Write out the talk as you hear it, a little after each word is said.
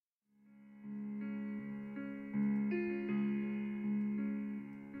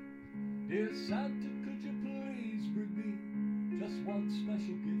Dear Santa, could you please bring me just one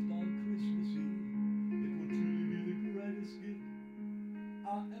special gift on Christmas Eve? It will truly be the greatest gift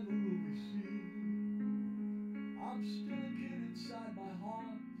I ever will receive. I'm still a kid inside my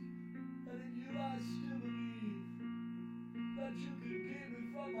heart, and in you I still believe that you can keep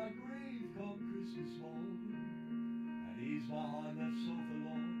me from my grief come Christmas morn, and ease my heart left so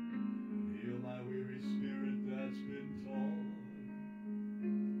forlorn, and heal my weary spirit that's been torn.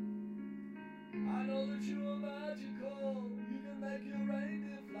 I know that you are magical, you can make your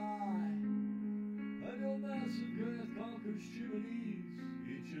reindeer fly, and your massive girth conquers chimneys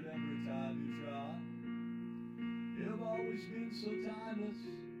each and every time you try. You've always been so timeless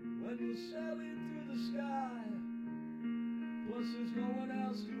when you're sailing through the sky. Plus there's no one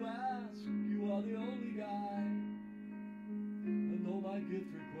else to ask, you are the only guy. And though my gift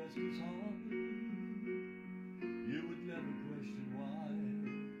request is hard, you would never question why.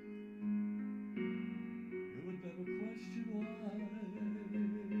 You would never question why.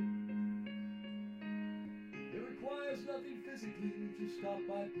 It requires nothing physically, just stop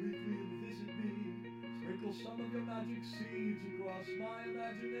by briefly and visit me. Sprinkle some of your magic seeds across my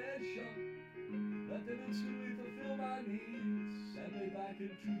imagination. Let them instantly fulfill my needs. Send me back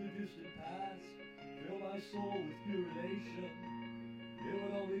into the distant past. Fill my soul with pure elation. It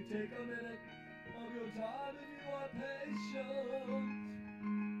would only take a minute of your time if you are patient.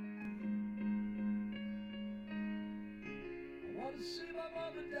 I want to see my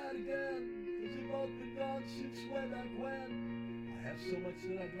mom and dad again, 'cause they've both been gone since way back when. I have so much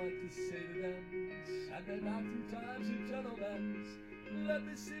that I'd like to say to them. Send me back through times of gentlemen. Let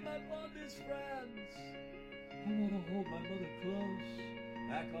me see my fondest friends. I want to hold my mother close,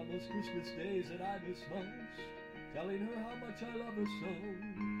 back on those Christmas days that I miss most, telling her how much I love her so,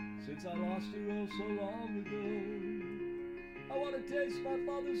 since I lost her oh so long ago. I want to taste my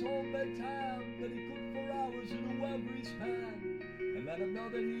father's homemade ham that he cooked for hours in a well-greased pan, and let him know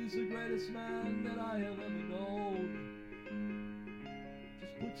that he's the greatest man that I have ever known.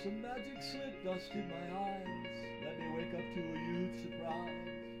 Just put some magic slip dust in my eyes, let me wake up to a huge surprise,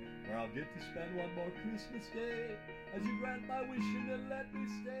 where I'll get to spend one more Christmas day as you grant my wishing and let me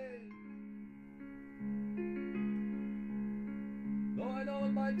stay. Though I know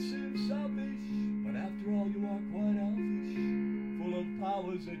it might seem selfish, but after all you are quite elfish, full of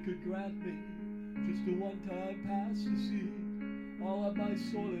powers that could grant me just a one-time pass to see all of my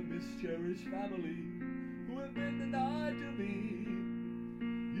sorely mischerished family who have been denied to me.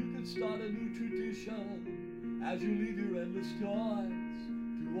 You could start a new tradition as you leave your endless toys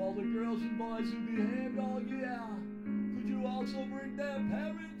to all the girls and boys who behaved all year. Could you also bring their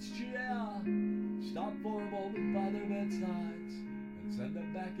parents cheer? Stop for a moment by their bedsides and send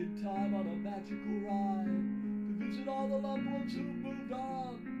them back in time on a magical ride to visit all the loved ones who moved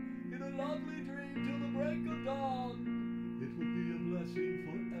on in a lovely dream till the break of dawn. It would be a blessing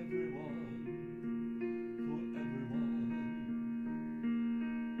for everyone, for everyone.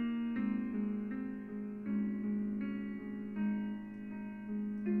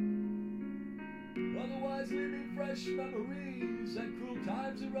 Otherwise leaving fresh memories and cruel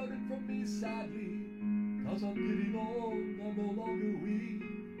times eroded from me sadly. 'Cause I'm getting old, I'm no longer weak.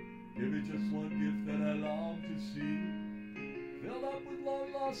 Give me just one gift that I long to see, filled up with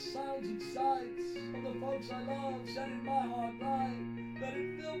long-lost sounds and sights of the folks I love, setting my heart right. Let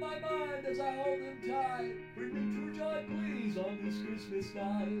it fill my mind as I hold them tight. Bring me true joy, please, on this Christmas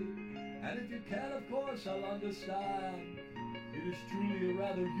night. And if you can, of course, I'll understand. It is truly a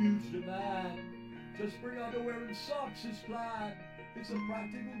rather huge demand. Just bring underwear and socks as planned. It's a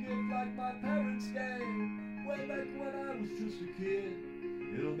practical gift like my parents gave way back when I was just a kid.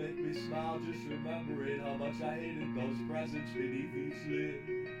 It'll make me smile just remembering how much I hated those presents beneath each lid.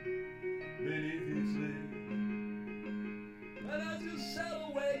 Beneath each lid. And as you sail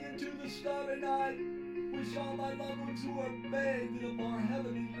away into the starry night, wish all my loved ones who are bathed in a more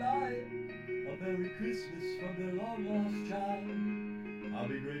heavenly light a Merry Christmas from their long-lost child. I'll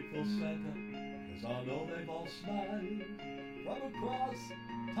be grateful, Santa, 'cause I know they've all smiled from across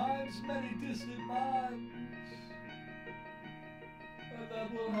time's many distant minds. And that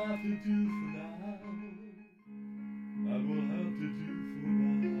will have to do for now.